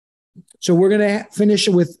So we're going to finish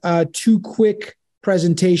with two quick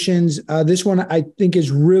presentations. This one I think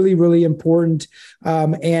is really, really important,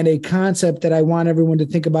 and a concept that I want everyone to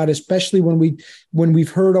think about, especially when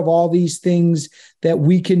we've heard of all these things that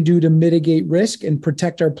we can do to mitigate risk and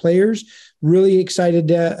protect our players. Really excited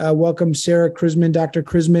to welcome Sara Chrisman, Dr.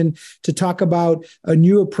 Chrisman, to talk about a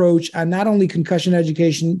new approach on not only concussion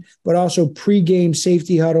education, but also pre-game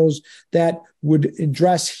safety huddles that would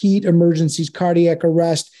address heat emergencies, cardiac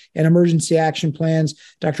arrest, and emergency action plans.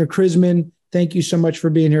 Dr. Chrisman, thank you so much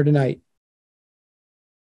for being here tonight.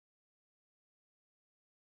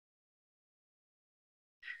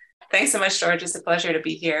 Thanks so much, George. It's a pleasure to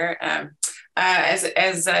be here. As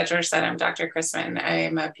George said, I'm Dr. Chrisman.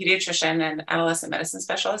 I'm a pediatrician and adolescent medicine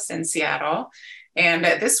specialist in Seattle. And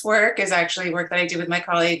this work is actually work that I do with my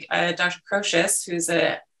colleague, Dr. Kroshus, who's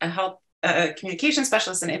a health communication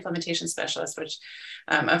specialist and implementation specialist, which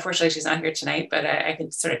unfortunately she's not here tonight, but I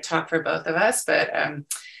can sort of talk for both of us. But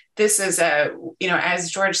this is,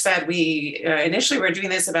 as George said, we initially were doing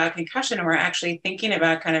this about concussion, and we're actually thinking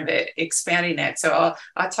about kind of expanding it. So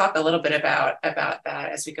I'll talk a little bit about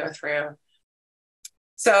that as we go through.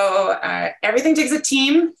 So everything takes a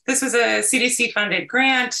team. This was a CDC funded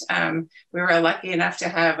grant. We were lucky enough to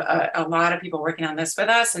have a lot of people working on this with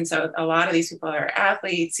us. And so a lot of these people are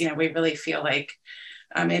athletes. We really feel like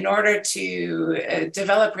in order to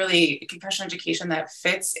develop really concussion education that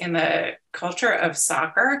fits in the culture of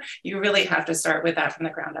soccer, you really have to start with that from the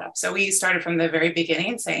ground up. So we started from the very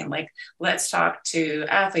beginning saying, like, let's talk to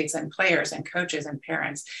athletes and players and coaches and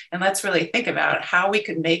parents, and let's really think about how we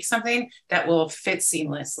could make something that will fit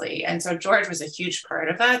seamlessly. And so George was a huge part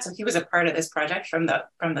of that. So he was a part of this project from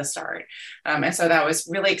the start. And so that was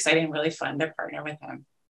really exciting, really fun to partner with him.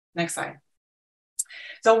 Next slide.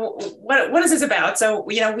 So what is this about? So,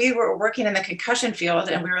 we were working in the concussion field,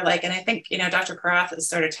 and we were like, and I think, Dr. Karoth has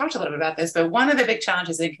sort of talked a little bit about this, but one of the big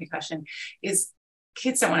challenges in concussion is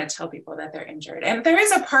kids don't want to tell people that they're injured. And there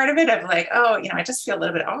is a part of it of like, oh, I just feel a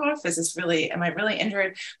little bit off. Am I really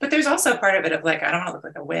injured? But there's also a part of it of like, I don't want to look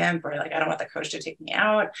like a wimp, or like, I don't want the coach to take me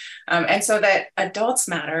out. And so that adults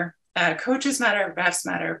matter. Coaches matter, refs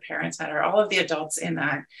matter, parents matter, all of the adults in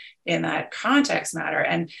that context matter.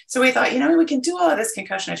 And so we thought, we can do all of this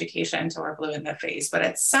concussion education until we're blue in the face, but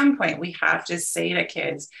at some point we have to say to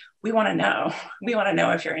kids, we want to know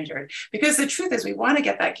if you're injured, because the truth is we want to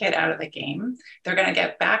get that kid out of the game. They're going to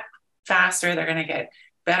get back faster. They're going to get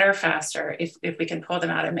better faster if we can pull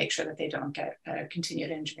them out and make sure that they don't get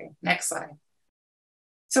continued injury. Next slide.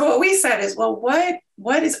 So what we said is, well,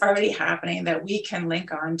 what is already happening that we can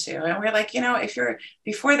link on to? And we're like, if you're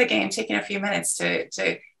before the game taking a few minutes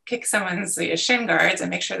to kick someone's shin guards and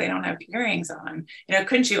make sure they don't have earrings on,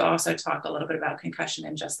 couldn't you also talk a little bit about concussion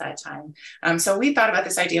in just that time? So we thought about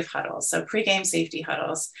this idea of huddles, so pre-game safety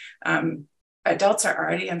huddles. Adults are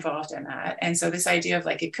already involved in that. And so this idea of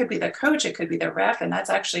like, it could be the coach, it could be the ref. And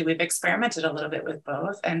that's actually, we've experimented a little bit with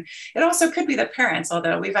both. And it also could be the parents,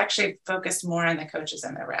 although we've actually focused more on the coaches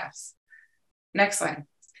and the refs. Next slide.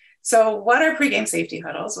 So what are pregame safety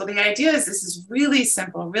huddles? Well, the idea is this is really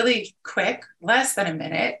simple, really quick, less than a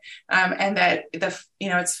minute. And that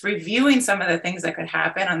it's reviewing some of the things that could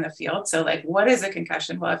happen on the field. So like, what is a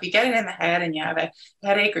concussion? Well, if you get it in the head and you have a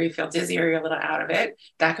headache, or you feel dizzy, or you're a little out of it,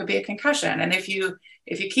 that could be a concussion. And if you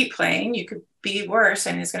keep playing, you could be worse,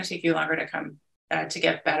 and it's going to take you longer to come to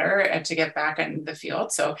get better and to get back in the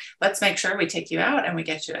field. So let's make sure we take you out and we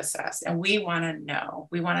get you assessed. And we want to know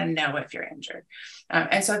if you're injured.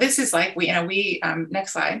 And so this is like,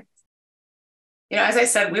 next slide. As I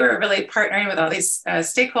said, we were really partnering with all these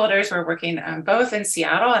stakeholders. We're working both in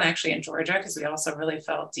Seattle and actually in Georgia, because we also really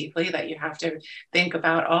felt deeply that you have to think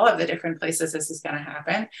about all of the different places this is going to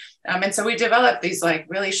happen. And so we developed these like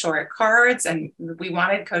really short cards, and we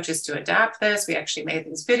wanted coaches to adapt this. We actually made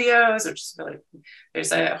these videos, which is really,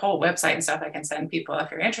 there's a whole website and stuff I can send people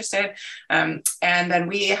if you're interested. And then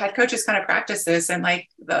we had coaches kind of practice this, and like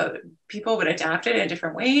the people would adapt it in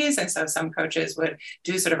different ways. And so some coaches would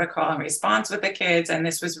do sort of a call and response with the kids. And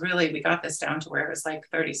this was really, we got this down to where it was like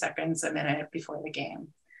 30 seconds, a minute before the game.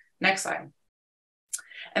 Next slide.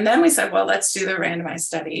 And then we said, well, let's do the randomized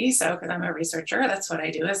study. So, because I'm a researcher, that's what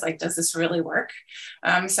I do, is like, does this really work?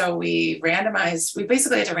 So we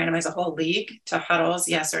basically had to randomize a whole league to huddles,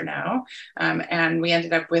 yes or no. And we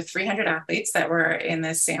ended up with 300 athletes that were in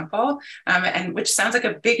this sample, and which sounds like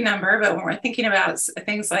a big number, but when we're thinking about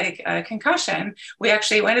things like concussion, we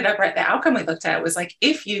actually ended up, the outcome we looked at was like,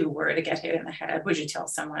 if you were to get hit in the head, would you tell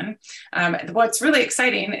someone? What's really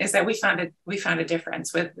exciting is that we found a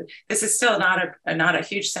difference. With this is still not a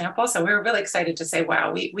huge sample. So we were really excited to say,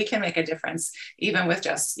 wow, we can make a difference even with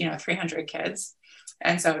just 300 kids.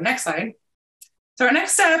 And so next slide. So our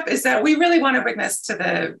next step is that we really want to bring this to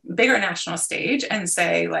the bigger national stage and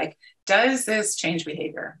say, like, does this change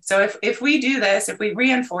behavior? So if we do this, if we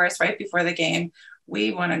reinforce right before the game,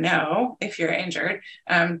 we want to know if you're injured,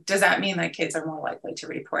 does that mean that kids are more likely to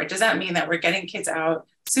report? Does that mean that we're getting kids out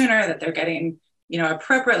sooner, that they're getting,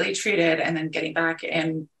 appropriately treated and then getting back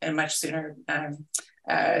in much sooner,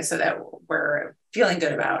 so that we're feeling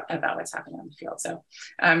good about what's happening on the field? So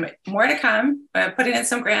more to come, putting in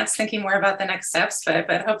some grants, thinking more about the next steps, but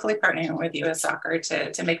hopefully partnering with US Soccer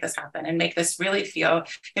to make this happen and make this really feel,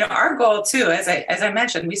 our goal too, as I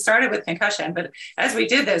mentioned, we started with concussion, but as we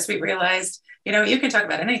did this, we realized, you can talk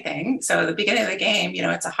about anything. So at the beginning of the game,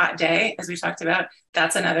 it's a hot day, as we talked about.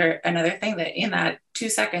 That's another thing, that in that 2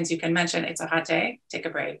 seconds, you can mention it's a hot day, take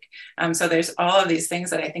a break. So there's all of these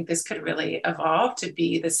things that I think this could really evolve to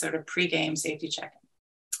be this sort of pre-game safety check-in.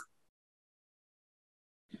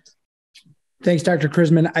 Thanks, Dr.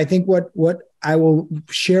 Chrisman. I think what I will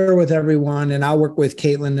share with everyone, and I'll work with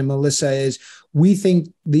Caitlin and Melissa, is we think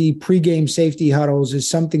the pregame safety huddles is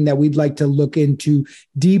something that we'd like to look into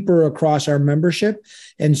deeper across our membership.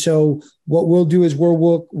 And so what we'll do is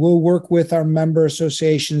we'll work with our member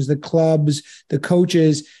associations, the clubs, the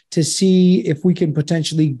coaches, to see if we can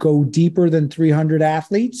potentially go deeper than 300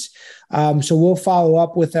 athletes. So we'll follow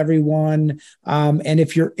up with everyone. And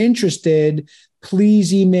if you're interested,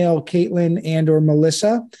 please email Caitlin and or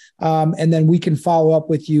Melissa, and then we can follow up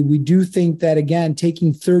with you. We do think that, again,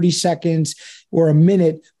 taking 30 seconds or a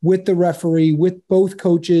minute with the referee, with both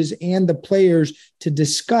coaches and the players to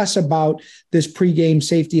discuss about this pregame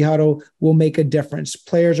safety huddle will make a difference.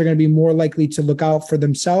 Players are going to be more likely to look out for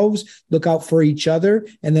themselves, look out for each other,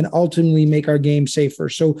 and then ultimately make our game safer.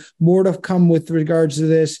 So more to come with regards to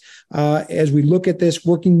this as we look at this,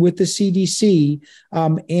 working with the CDC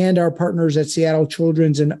and our partners at Seattle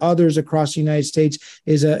Children's and others across the United States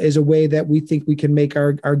is a way that we think we can make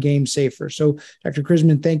our game safer. So Dr.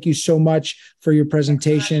 Chrisman, thank you so much for your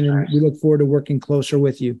presentation, and we look forward to working closer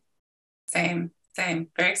with you. Same. Very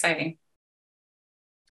exciting.